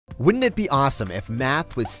Wouldn't it be awesome if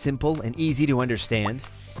math was simple and easy to understand?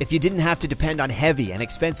 If you didn't have to depend on heavy and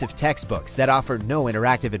expensive textbooks that offer no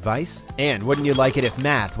interactive advice? And wouldn't you like it if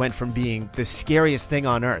math went from being the scariest thing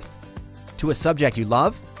on earth to a subject you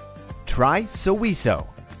love? Try Sowiso.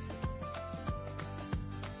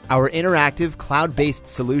 Our interactive cloud-based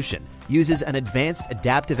solution uses an advanced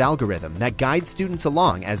adaptive algorithm that guides students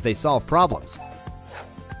along as they solve problems,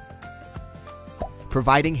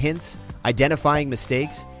 providing hints, identifying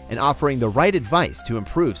mistakes, and offering the right advice to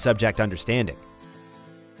improve subject understanding.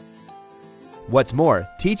 What's more,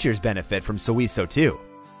 teachers benefit from Sowiso too,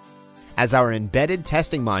 as our embedded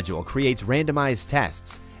testing module creates randomized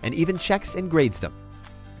tests and even checks and grades them.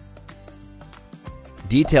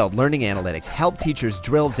 Detailed learning analytics help teachers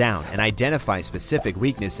drill down and identify specific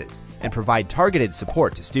weaknesses and provide targeted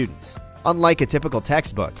support to students. Unlike a typical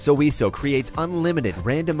textbook, Sowiso creates unlimited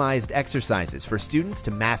randomized exercises for students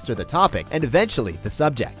to master the topic and eventually the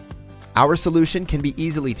subject. Our solution can be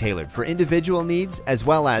easily tailored for individual needs as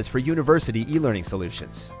well as for university e-learning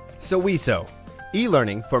solutions. Sowiso,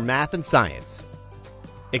 e-learning for math and science.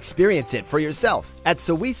 Experience it for yourself at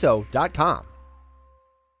sowiso.com.